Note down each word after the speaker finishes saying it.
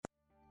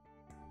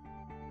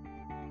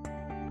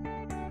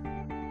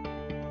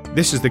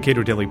This is the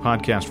Cato Daily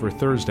Podcast for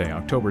Thursday,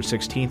 October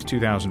 16th,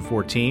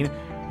 2014.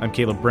 I'm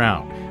Caleb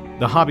Brown.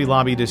 The Hobby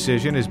Lobby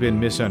decision has been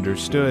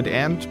misunderstood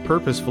and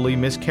purposefully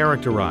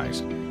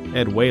mischaracterized.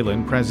 Ed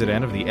Whalen,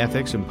 president of the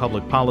Ethics and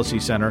Public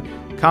Policy Center,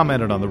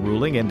 commented on the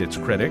ruling and its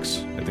critics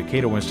at the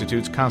Cato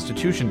Institute's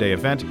Constitution Day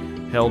event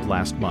held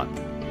last month.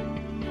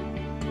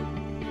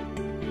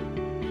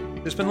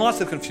 There's been lots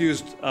of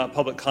confused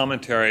public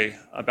commentary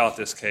about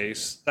this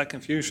case. That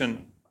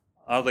confusion,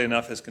 oddly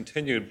enough, has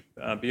continued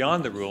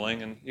beyond the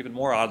ruling, and even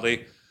more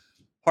oddly,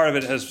 part of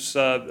it has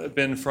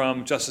been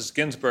from Justice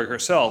Ginsburg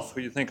herself,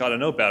 who you'd think ought to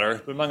know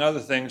better. But among other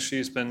things,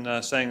 she's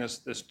been saying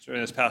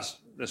during this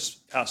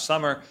past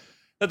summer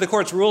that the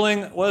court's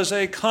ruling was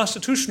a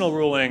constitutional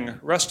ruling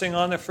resting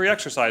on the Free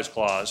Exercise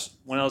Clause,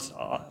 when,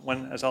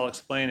 as I'll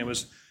explain, it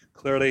was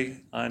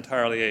clearly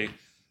entirely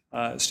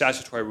a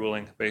statutory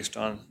ruling based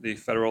on the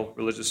Federal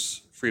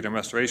Religious Freedom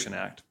Restoration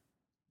Act.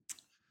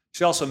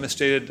 She also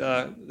misstated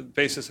the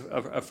basis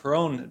of her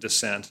own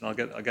dissent, and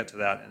I'll get to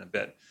that in a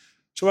bit.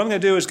 So what I'm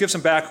going to do is give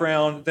some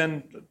background,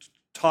 then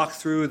talk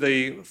through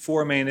the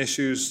four main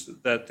issues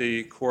that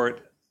the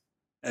court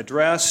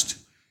addressed,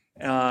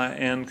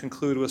 and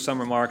conclude with some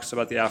remarks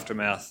about the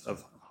aftermath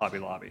of Hobby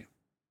Lobby.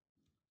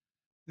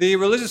 The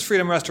Religious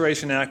Freedom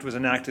Restoration Act was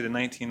enacted in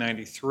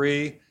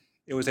 1993.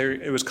 It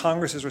was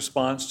Congress's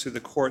response to the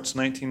court's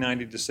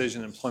 1990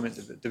 decision,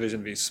 Employment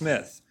Division v.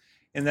 Smith.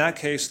 In that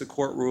case, the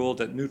court ruled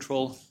that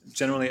neutral,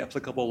 generally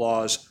applicable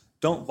laws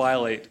don't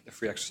violate the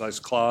Free Exercise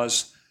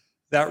Clause.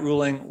 That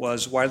ruling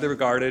was widely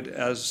regarded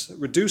as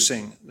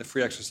reducing the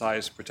free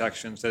exercise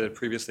protections that had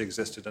previously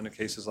existed under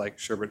cases like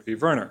Sherbert v.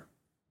 Verner.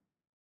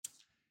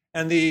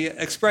 And the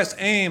express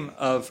aim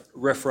of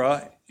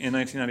RFRA in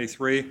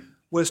 1993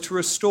 was to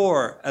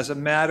restore, as a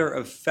matter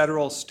of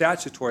federal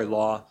statutory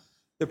law,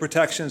 the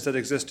protections that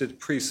existed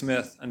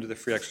pre-Smith under the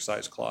Free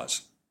Exercise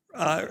Clause.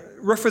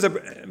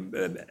 RFRA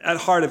is, at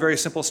heart, a very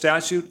simple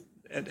statute.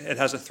 It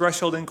has a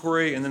threshold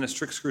inquiry and then a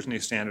strict scrutiny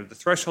standard. The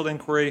threshold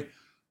inquiry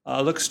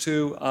looks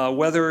to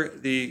whether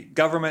the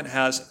government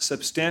has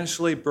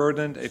substantially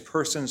burdened a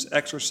person's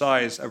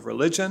exercise of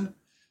religion.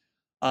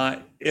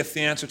 If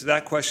the answer to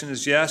that question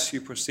is yes,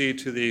 you proceed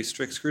to the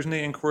strict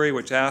scrutiny inquiry,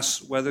 which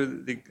asks whether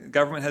the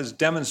government has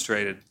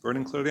demonstrated,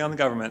 burden clearly on the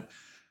government,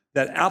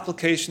 that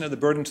application of the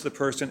burden to the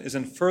person is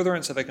in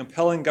furtherance of a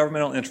compelling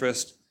governmental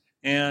interest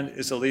and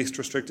is the least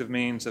restrictive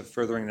means of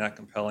furthering that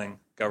compelling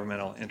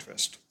governmental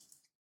interest.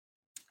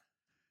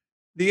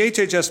 The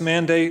HHS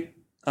mandate,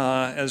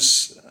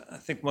 as I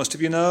think most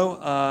of you know,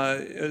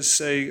 is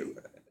a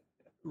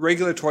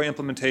regulatory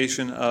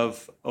implementation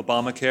of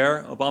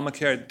Obamacare.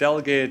 Obamacare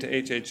delegated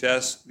to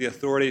HHS the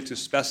authority to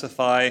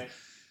specify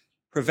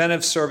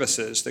preventive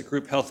services that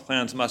group health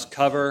plans must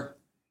cover,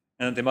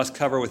 and that they must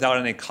cover without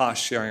any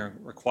cost-sharing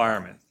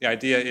requirement. The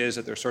idea is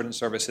that there are certain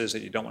services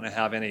that you don't want to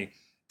have any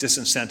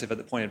disincentive at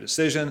the point of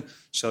decision.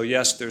 So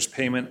yes, there's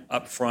payment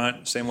up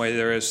front, same way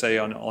there is, say,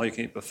 on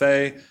all-you-can-eat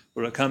buffet. But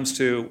when it comes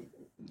to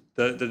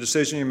the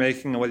decision you're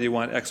making on whether you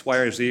want X, Y,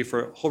 or Z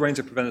for a whole range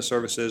of preventive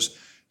services,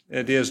 the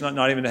idea is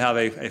not even to have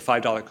a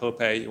 $5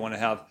 copay. You want to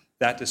have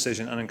that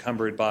decision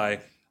unencumbered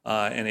by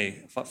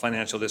any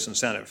financial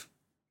disincentive.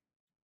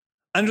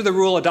 Under the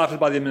rule adopted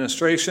by the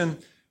administration,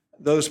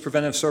 those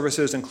preventive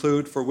services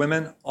include, for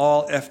women,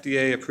 all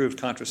FDA-approved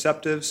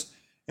contraceptives,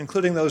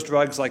 including those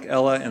drugs like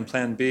Ella and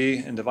Plan B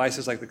and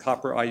devices like the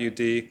copper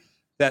IUD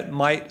that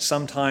might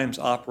sometimes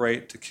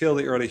operate to kill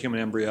the early human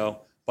embryo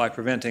by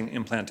preventing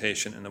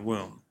implantation in the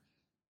womb.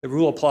 The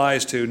rule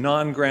applies to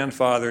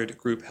non-grandfathered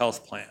group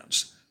health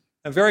plans.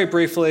 And very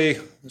briefly,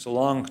 there's a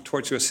long,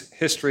 tortuous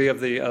history of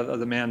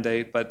the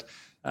mandate, but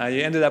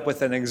you ended up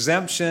with an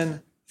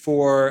exemption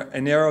for a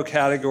narrow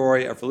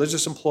category of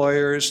religious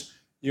employers.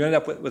 You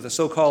ended up with a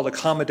so-called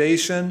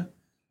accommodation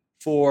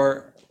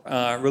for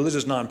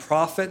religious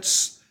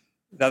nonprofits.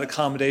 That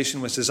accommodation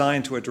was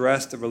designed to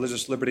address the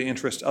religious liberty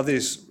interest of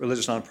these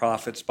religious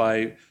nonprofits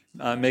by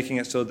making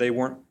it so they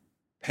weren't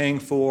paying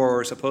for,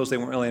 or suppose they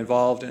weren't really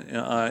involved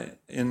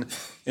in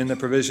the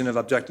provision of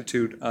objected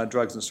to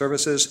drugs and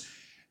services.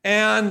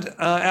 And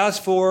as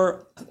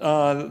for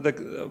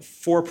the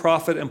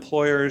for-profit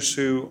employers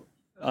who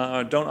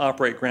don't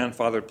operate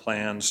grandfathered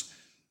plans,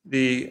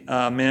 the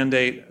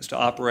mandate is to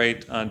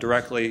operate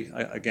directly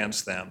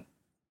against them.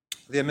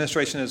 The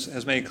administration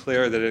has made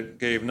clear that it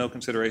gave no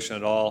consideration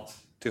at all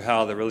to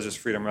how the Religious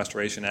Freedom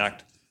Restoration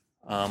Act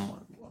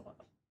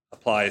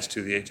applies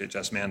to the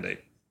HHS mandate.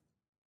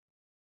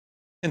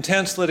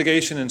 Intense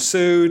litigation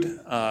ensued.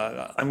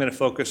 I'm going to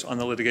focus on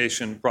the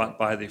litigation brought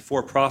by the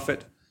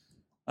for-profit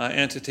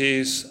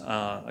entities.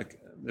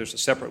 There's a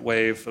separate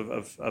wave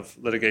of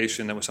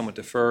litigation that was somewhat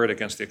deferred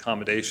against the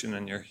accommodation,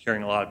 and you're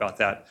hearing a lot about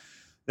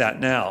that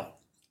now.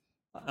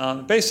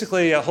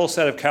 Basically, a whole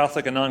set of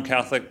Catholic and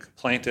non-Catholic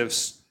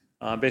plaintiffs,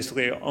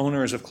 basically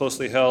owners of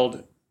closely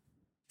held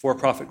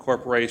for-profit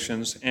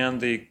corporations and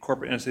the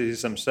corporate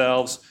entities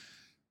themselves,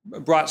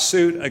 brought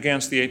suit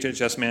against the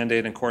HHS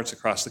mandate in courts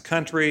across the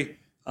country,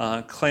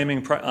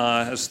 claiming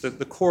as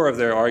the core of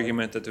their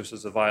argument that this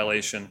was a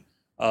violation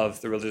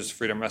of the Religious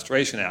Freedom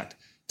Restoration Act.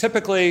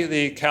 Typically,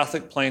 the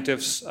Catholic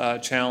plaintiffs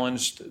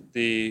challenged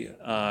the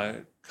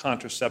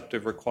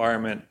contraceptive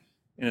requirement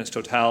in its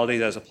totality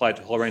that is applied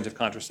to a whole range of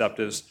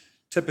contraceptives.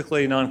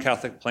 Typically,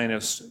 non-Catholic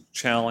plaintiffs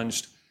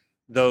challenged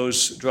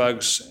those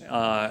drugs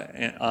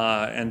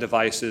and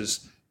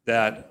devices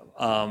that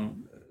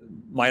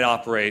might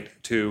operate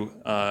to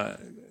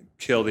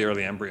kill the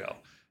early embryo.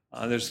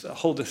 There's a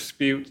whole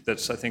dispute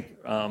that's, I think,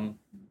 on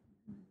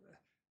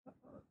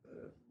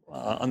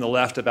the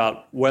left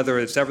about whether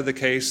it's ever the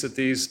case that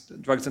these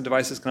drugs and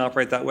devices can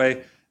operate that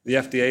way. The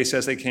FDA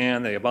says they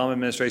can. The Obama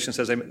administration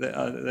says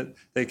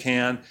they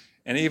can.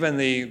 And even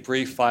the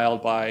brief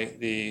filed by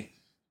the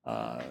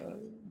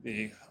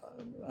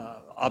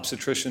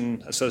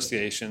obstetrician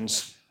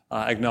associations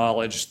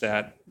acknowledged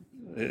that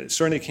it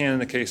certainly can in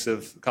the case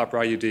of copper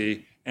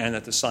IUD, and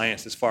that the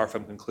science is far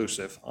from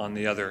conclusive on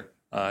the other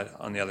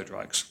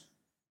drugs.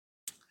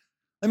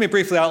 Let me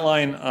briefly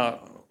outline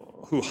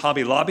who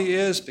Hobby Lobby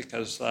is,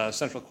 because the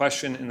central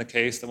question in the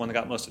case, the one that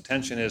got most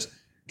attention, is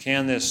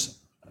can this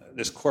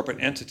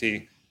corporate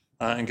entity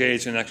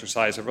engage in an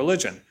exercise of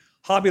religion?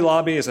 Hobby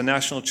Lobby is a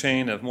national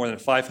chain of more than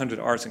 500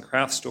 arts and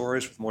crafts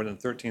stores with more than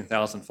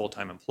 13,000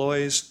 full-time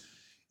employees.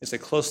 It's a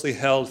closely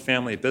held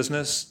family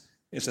business.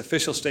 Its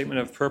official statement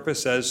of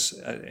purpose says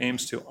it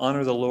aims to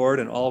honor the Lord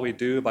in all we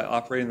do by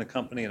operating the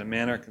company in a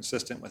manner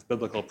consistent with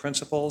biblical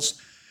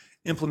principles.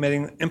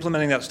 Implementing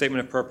that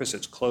statement of purpose,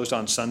 it's closed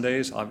on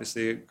Sundays,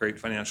 obviously a great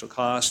financial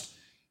cost.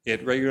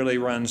 It regularly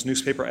runs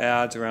newspaper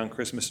ads around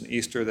Christmas and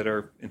Easter that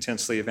are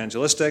intensely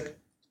evangelistic.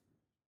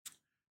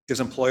 Gives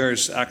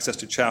employers access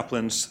to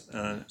chaplains,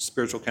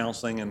 spiritual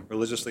counseling, and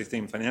religiously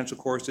themed financial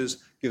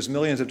courses. Gives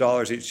millions of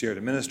dollars each year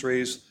to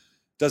ministries.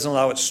 Doesn't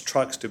allow its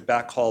trucks to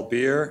backhaul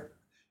beer.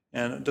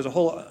 And does a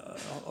whole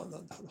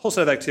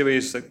set of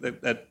activities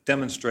that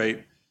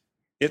demonstrate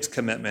its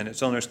commitment,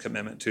 its owner's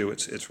commitment to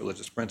its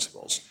religious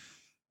principles.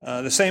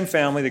 The same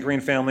family, the Green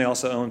family,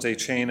 also owns a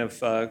chain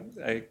of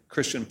a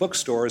Christian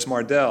bookstores,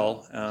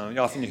 Mardel.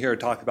 Often you hear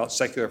talk about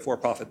secular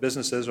for-profit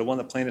businesses, or one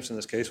of the plaintiffs in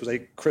this case was a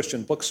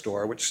Christian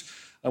bookstore, which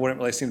wouldn't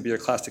really seem to be a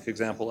classic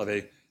example of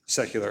a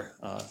secular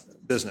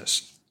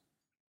business.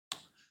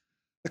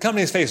 The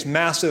company has faced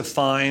massive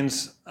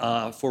fines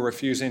for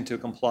refusing to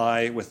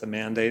comply with the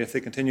mandate. If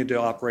they continue to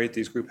operate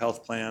these group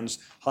health plans,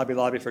 Hobby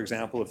Lobby, for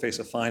example, would face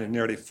a fine of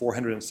nearly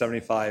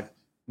 $475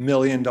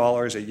 million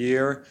a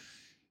year.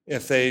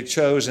 If they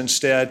chose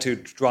instead to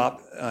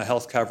drop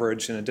health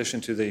coverage, in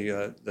addition to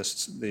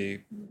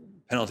the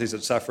penalties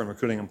that suffer in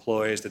recruiting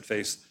employees that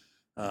face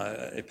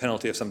a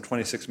penalty of some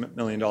 $26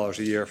 million a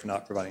year for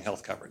not providing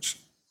health coverage.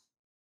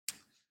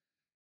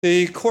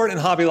 The court in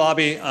Hobby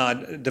Lobby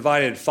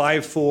divided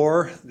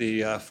 5-4,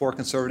 the 4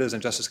 conservatives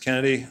and Justice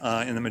Kennedy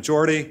in the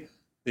majority,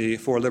 the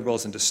 4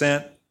 liberals in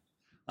dissent.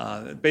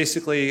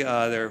 Basically,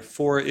 there are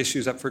 4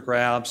 issues up for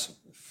grabs.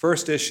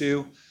 First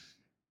issue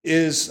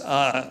is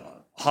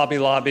Hobby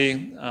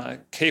Lobby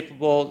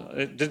capable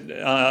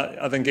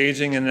of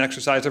engaging in an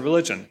exercise of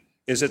religion?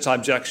 Is its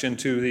objection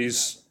to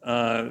these,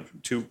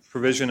 to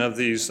provision of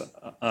these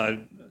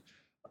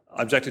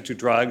objected to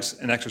drugs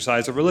an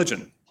exercise of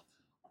religion?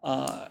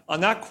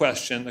 On that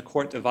question, the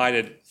court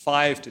divided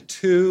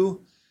 5-2,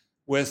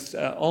 with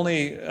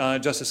only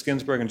Justice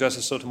Ginsburg and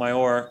Justice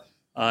Sotomayor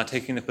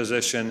taking the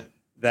position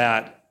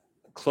that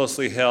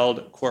closely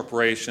held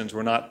corporations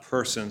were not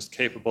persons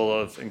capable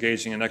of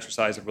engaging in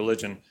exercise of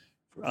religion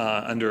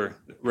under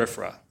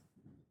RFRA.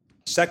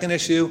 Second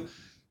issue,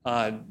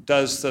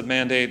 does the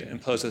mandate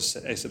impose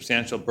a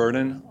substantial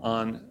burden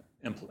on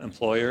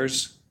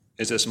employers?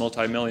 Is this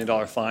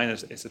multi-million-dollar fine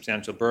a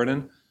substantial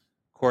burden?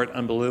 Court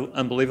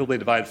unbelievably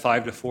divided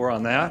 5-4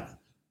 on that.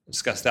 We'll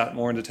discuss that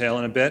more in detail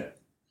in a bit.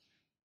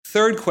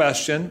 Third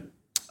question,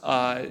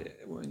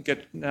 we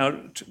get now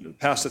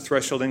past the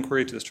threshold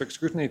inquiry to the strict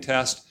scrutiny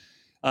test.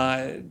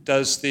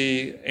 Does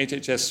the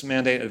HHS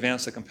mandate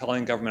advance the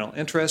compelling governmental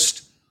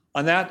interest?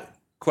 On that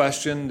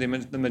question,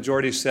 the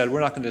majority said, we're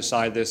not going to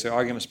decide this. There are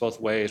arguments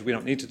both ways. We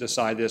don't need to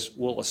decide this.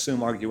 We'll assume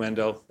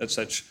arguendo that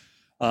such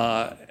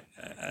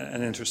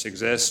an interest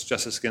exists.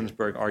 Justice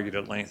Ginsburg argued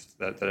at length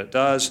that it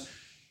does.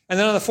 And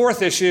then on the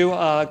fourth issue,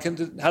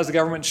 has the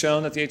government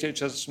shown that the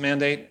HHS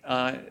mandate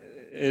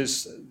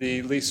is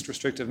the least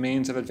restrictive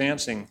means of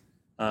advancing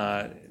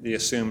the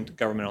assumed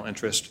governmental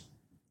interest?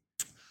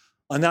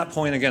 On that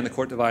point, again, the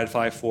court divided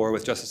 5-4,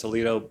 with Justice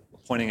Alito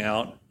pointing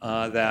out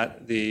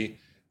that the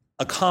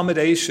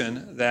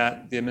accommodation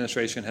that the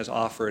administration has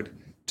offered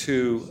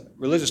to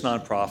religious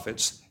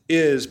nonprofits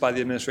is, by the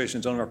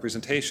administration's own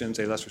representations,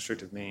 a less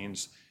restrictive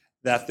means.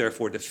 That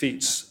therefore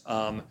defeats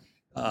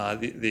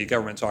the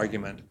government's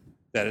argument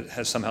that it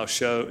has somehow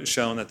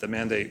shown that the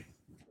mandate,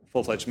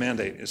 full-fledged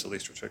mandate, is the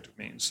least restrictive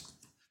means.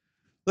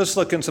 Let's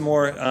look in some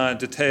more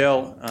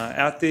detail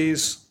at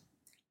these.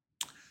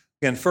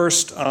 Again,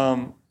 first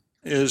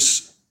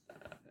is,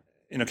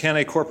 can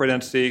a corporate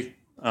entity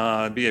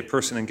be a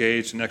person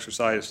engaged in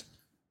exercise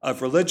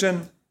of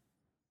religion?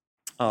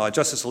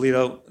 Justice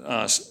Alito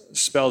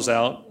spells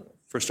out,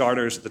 for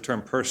starters, the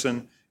term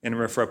person in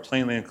RFRA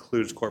plainly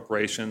includes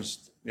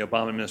corporations. The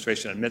Obama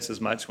administration admits as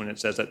much when it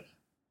says that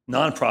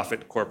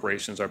nonprofit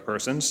corporations are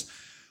persons.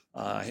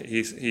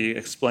 He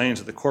explains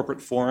that the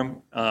corporate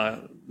form,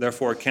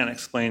 therefore, can't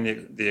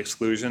explain the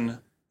exclusion.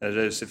 That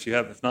is, if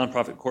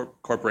nonprofit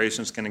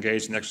corporations can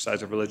engage in the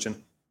exercise of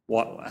religion,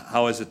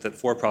 how is it that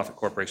for-profit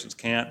corporations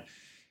can't?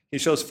 He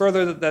shows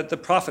further that the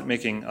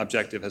profit-making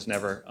objective has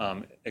never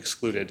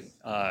excluded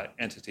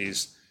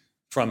entities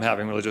from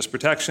having religious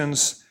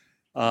protections.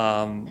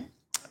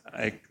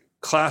 A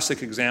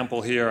classic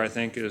example here, I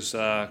think, is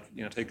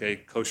take a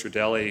kosher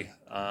deli.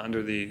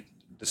 Under the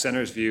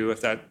dissenter's view,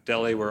 if that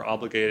deli were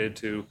obligated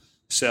to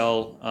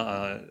sell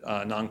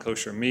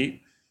non-kosher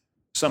meat,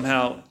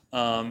 somehow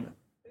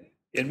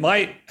it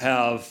might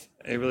have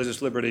a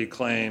religious liberty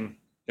claim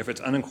if it's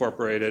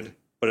unincorporated,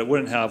 but it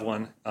wouldn't have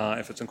one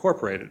if it's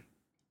incorporated.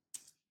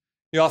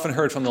 You often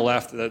heard from the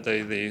left that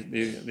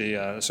the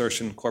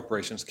assertion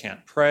corporations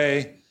can't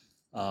pray,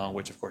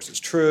 which of course is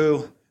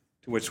true,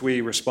 to which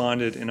we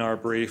responded in our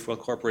brief, well,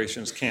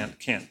 corporations can't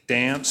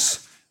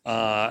dance,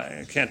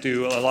 can't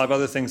do a lot of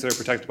other things that are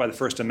protected by the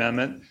First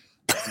Amendment.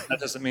 That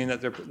doesn't mean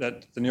that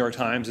the New York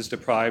Times is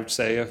deprived,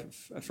 say, of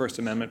First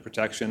Amendment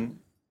protection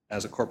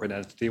as a corporate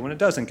entity when it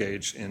does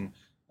engage in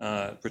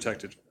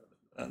protected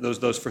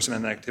those First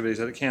Amendment activities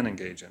that it can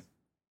engage in.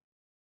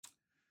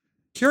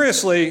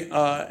 Curiously,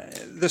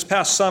 this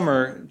past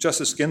summer,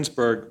 Justice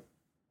Ginsburg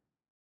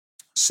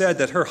said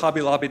that her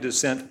Hobby Lobby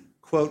dissent,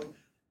 quote,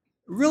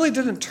 really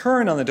didn't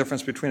turn on the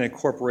difference between a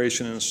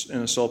corporation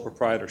and a sole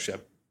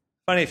proprietorship.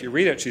 Funny, if you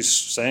read it, she's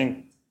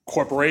saying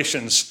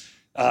corporations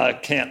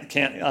can't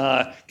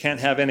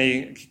have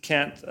any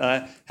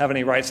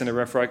rights in the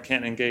RFRA,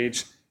 can't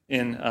engage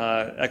in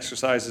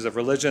exercises of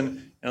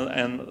religion,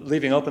 and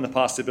leaving open the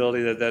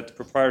possibility that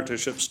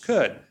proprietorships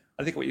could.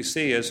 I think what you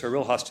see is her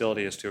real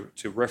hostility is to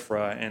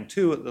RFRA and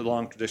to the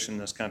long tradition in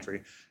this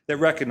country that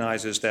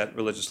recognizes that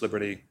religious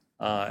liberty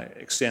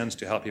extends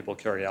to how people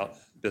carry out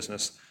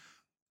business.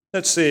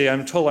 Let's see,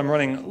 I'm told I'm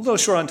running a little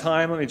short on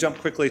time. Let me jump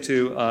quickly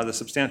to the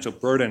substantial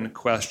burden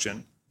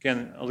question.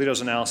 Again, Alito's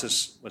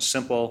analysis was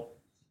simple.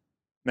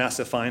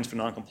 Massive fines for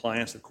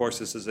noncompliance. Of course,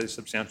 this is a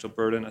substantial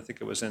burden. I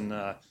think it was in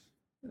the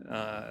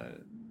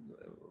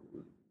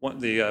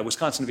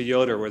Wisconsin v.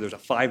 Yoder, where there's a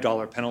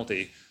 $5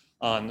 penalty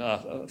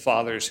on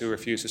fathers who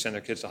refuse to send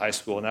their kids to high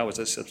school, and that was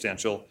a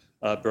substantial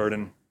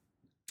burden.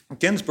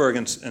 Ginsburg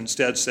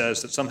instead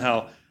says that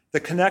somehow the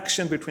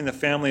connection between the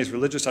family's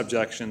religious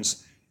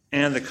objections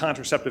and the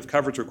contraceptive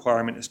coverage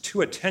requirement is too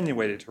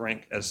attenuated to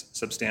rank as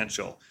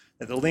substantial,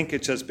 that the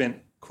linkage has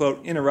been,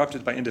 quote,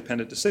 interrupted by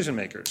independent decision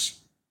makers.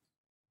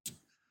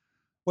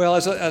 Well,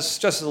 as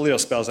Justice Alito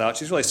spells out,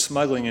 she's really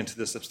smuggling into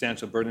the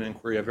substantial burden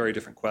inquiry a very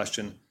different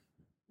question,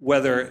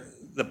 whether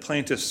the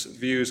plaintiff's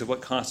views of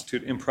what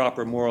constitute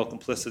improper moral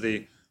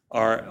complicity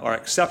are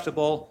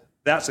acceptable.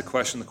 That's a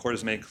question the court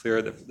has made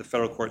clear that the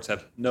federal courts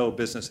have no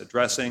business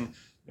addressing.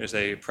 There's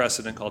a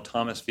precedent called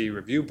Thomas v.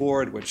 Review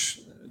Board, which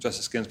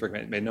Justice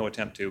Ginsburg made no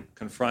attempt to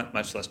confront,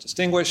 much less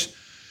distinguish,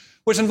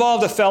 which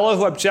involved a fellow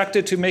who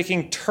objected to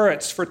making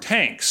turrets for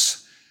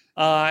tanks.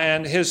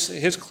 And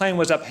his claim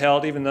was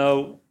upheld, even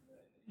though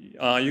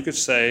you could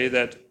say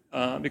that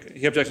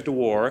he objected to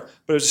war,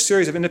 but it was a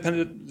series of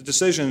independent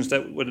decisions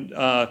that would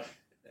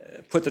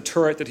put the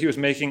turret that he was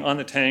making on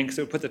the tanks,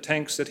 that would put the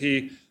tanks that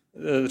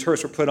the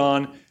turrets were put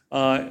on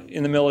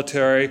in the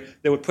military.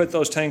 They would put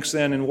those tanks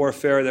then in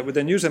warfare, that would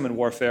then use them in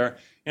warfare,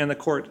 and the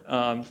court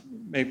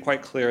made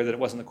quite clear that it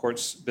wasn't the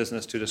court's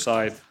business to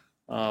decide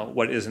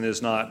what is and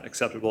is not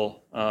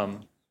acceptable,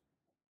 an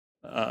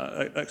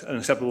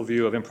acceptable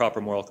view of improper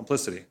moral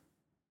complicity.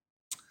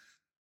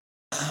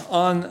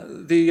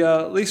 On the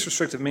least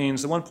restrictive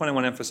means, the one point I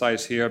want to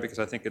emphasize here, because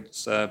I think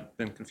it's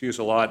been confused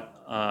a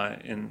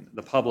lot in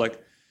the public,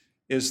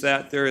 is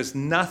that there is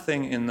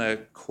nothing in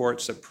the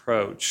court's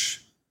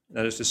approach,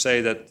 that is to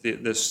say that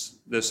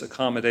this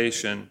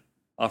accommodation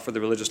for the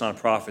religious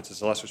nonprofits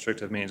is a less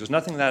restrictive means. There's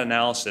nothing in that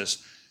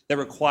analysis that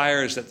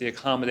requires that the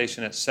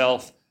accommodation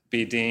itself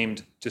be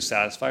deemed to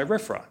satisfy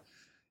RFRA.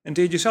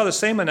 Indeed, you saw the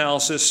same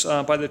analysis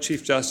by the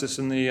Chief Justice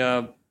in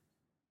the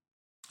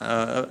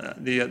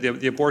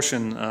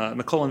abortion,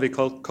 McClellan v.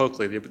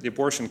 Coakley, the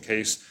abortion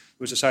case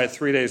was decided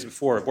 3 days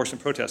before, abortion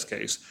protest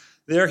case.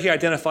 There he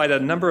identified a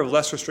number of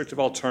less restrictive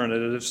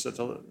alternatives that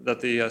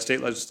the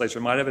state legislature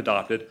might have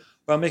adopted,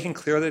 while making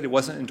clear that it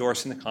wasn't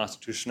endorsing the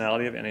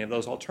constitutionality of any of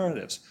those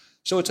alternatives.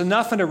 So it's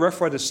enough under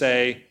RFRA to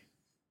say,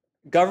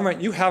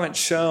 government, you haven't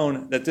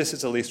shown that this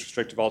is the least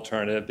restrictive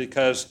alternative,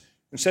 because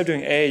instead of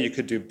doing A, you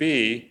could do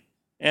B.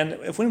 And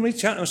when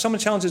someone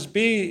challenges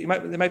B, they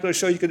might be able to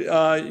show you could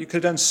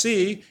have done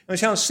C. And when you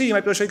challenge C, you might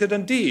be able to show you could have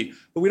done D.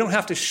 But we don't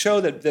have to show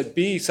that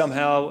B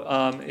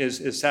somehow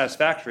is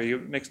satisfactory.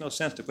 It makes no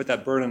sense to put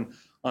that burden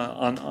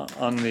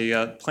on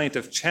the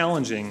plaintiff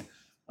challenging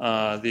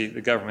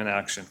the government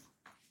action.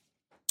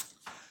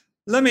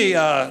 Let me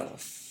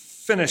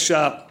finish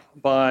up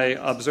by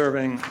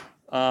observing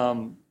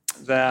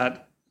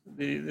that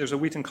there's a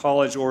Wheaton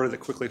College order that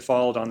quickly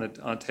followed on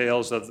the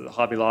tails of the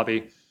Hobby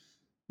Lobby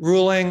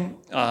ruling.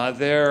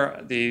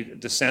 There, the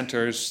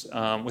dissenters,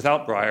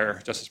 without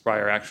Breyer, Justice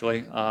Breyer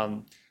actually,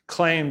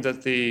 claimed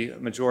that the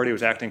majority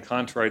was acting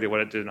contrary to what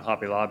it did in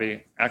Hobby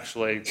Lobby.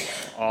 Actually,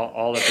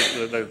 all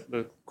that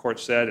the court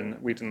said in the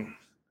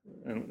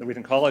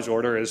Wheaton College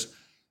order is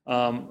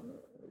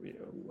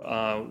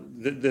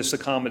this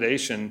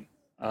accommodation,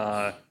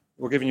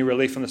 we're giving you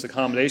relief from this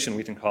accommodation,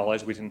 Wheaton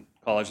College. Wheaton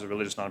College is a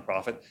religious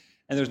nonprofit.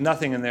 And there's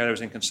nothing in there that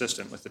was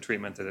inconsistent with the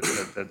treatment that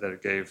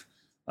it gave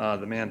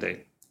the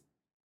mandate.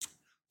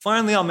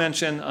 Finally, I'll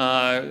mention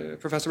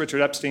Professor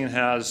Richard Epstein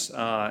has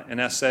an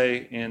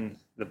essay in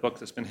the book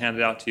that's been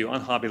handed out to you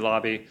on Hobby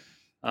Lobby.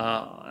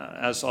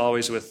 As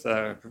always with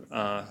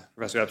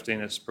Professor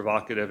Epstein, it's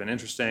provocative and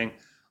interesting.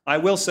 I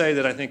will say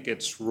that I think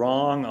it's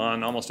wrong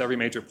on almost every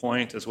major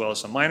point, as well as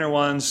some minor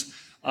ones.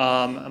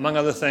 Among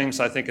other things,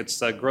 I think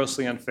it's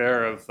grossly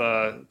unfair of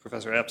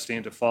Professor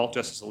Epstein to fault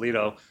Justice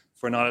Alito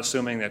for not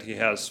assuming that he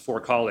has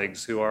 4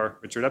 colleagues who are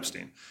Richard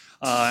Epstein.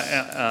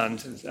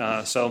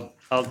 So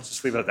I'll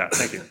just leave it at that.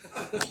 Thank you.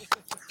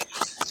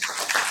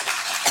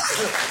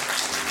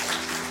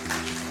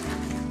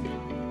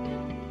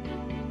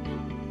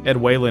 Ed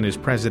Whalen is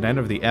president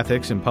of the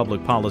Ethics and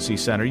Public Policy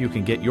Center. You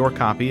can get your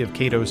copy of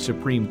Cato's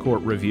Supreme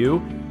Court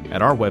Review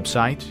at our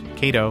website,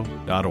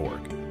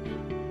 cato.org.